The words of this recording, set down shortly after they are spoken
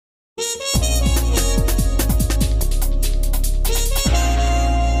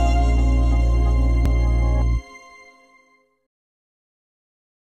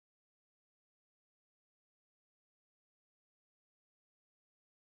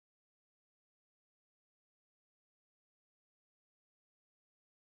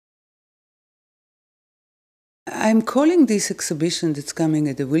I'm calling this exhibition that's coming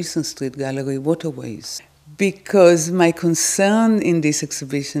at the Wilson Street Gallery Waterways, because my concern in this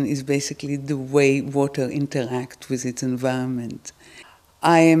exhibition is basically the way water interacts with its environment.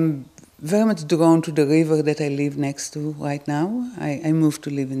 I am very much drawn to the river that I live next to right now. I moved to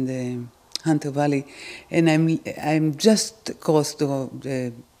live in the Hunter Valley, and I'm just across the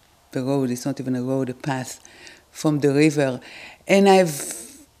road. It's not even a road, a path from the river, and I've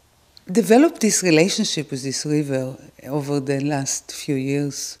developed this relationship with this river over the last few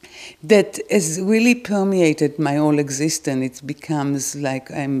years that has really permeated my whole existence. It becomes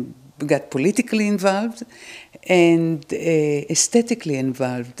like I'm got politically involved and aesthetically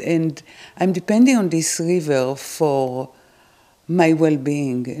involved, and I'm depending on this river for my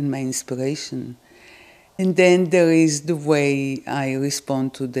well-being and my inspiration. And then there is the way I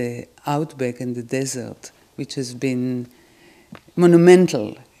respond to the outback and the desert, which has been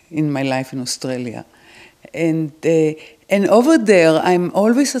monumental in my life in Australia. And over there, I'm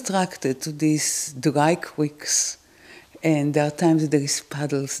always attracted to these dry creeks, and there are times there is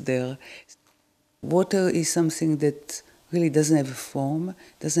puddles there. Water is something that really doesn't have a form,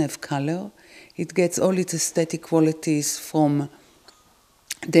 doesn't have color. It gets all its aesthetic qualities from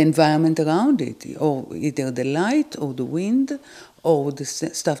the environment around it, or either the light or the wind or the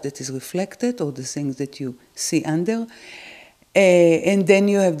stuff that is reflected or the things that you see under. And then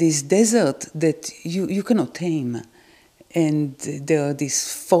you have this desert that you cannot tame. And there are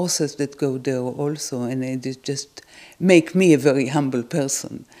these forces that go there also, and they just make me a very humble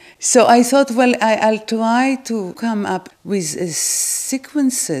person. So I thought, well, I'll try to come up with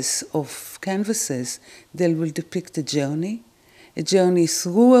sequences of canvases that will depict a journey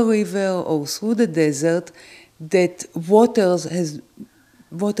through a river or through the desert that water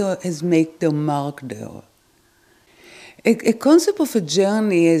has made their mark there. A concept of a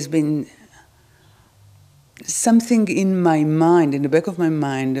journey has been something in my mind, in the back of my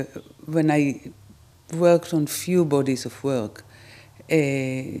mind, when I worked on few bodies of work,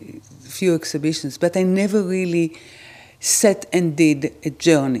 few exhibitions, but I never really sat and did a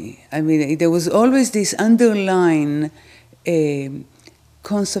journey. I mean, there was always this underlying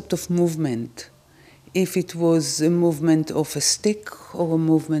concept of movement. If it was a movement of a stick or a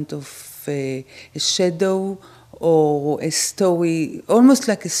movement of a shadow or a story, almost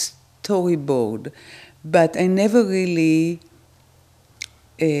like a storyboard. But I never really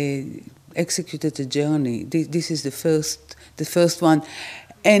executed a journey. This is the first one.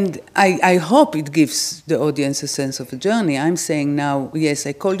 And I hope it gives the audience a sense of a journey. I'm saying now, yes,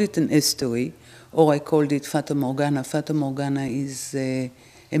 I called it an estuary, or I called it Fata Morgana. Fata Morgana is a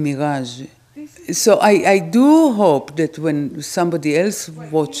mirage. So I do hope that when somebody else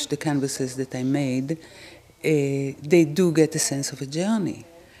watch the canvases that I made, they do get a sense of a journey.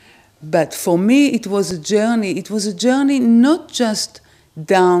 But for me, it was a journey. It was a journey not just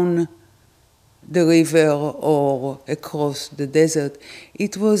down the river or across the desert.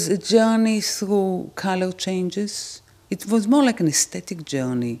 It was a journey through color changes. It was more like an aesthetic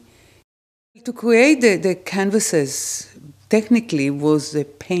journey. To create the canvases technically was a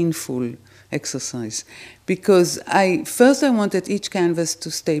painful exercise, because first I wanted each canvas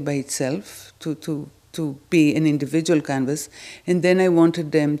to stay by itself, to be an individual canvas, and then I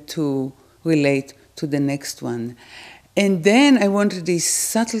wanted them to relate to the next one. And then I wanted these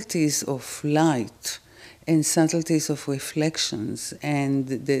subtleties of light and subtleties of reflections and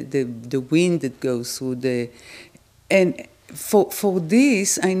the wind that goes through and for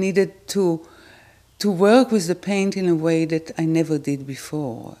this I needed to work with the paint in a way that I never did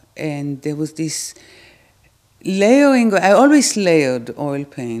before. And there was this layering. I always layered oil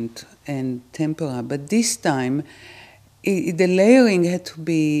paint and tempera, but this time the layering had to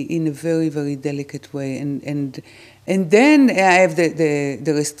be in a very, very delicate way. And then I have the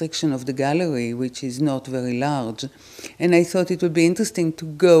restriction of the gallery, which is not very large. And I thought it would be interesting to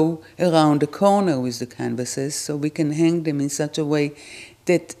go around the corner with the canvases so we can hang them in such a way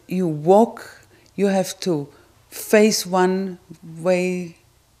that you have to face one way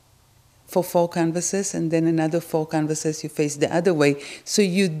for 4 canvases, and then another 4 canvases you face the other way. So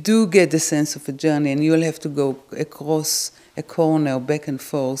you do get the sense of a journey, and you'll have to go across a corner back and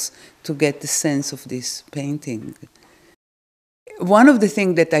forth to get the sense of this painting. One of the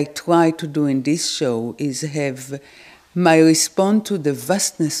things that I try to do in this show is have my response to the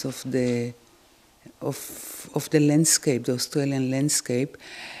vastness of the landscape, the Australian landscape,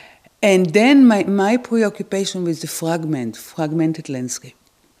 and then my preoccupation with the fragmented landscape.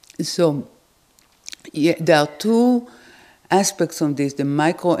 So yeah, there are 2 aspects of this, the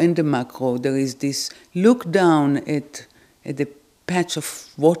micro and the macro. There is this look down at the patch of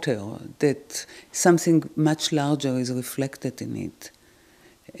water, that something much larger is reflected in it.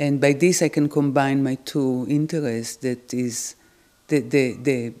 And by this I can combine my two interests, that is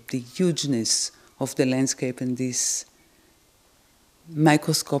the hugeness of the landscape and this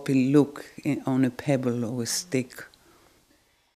microscopic look on a pebble or a stick.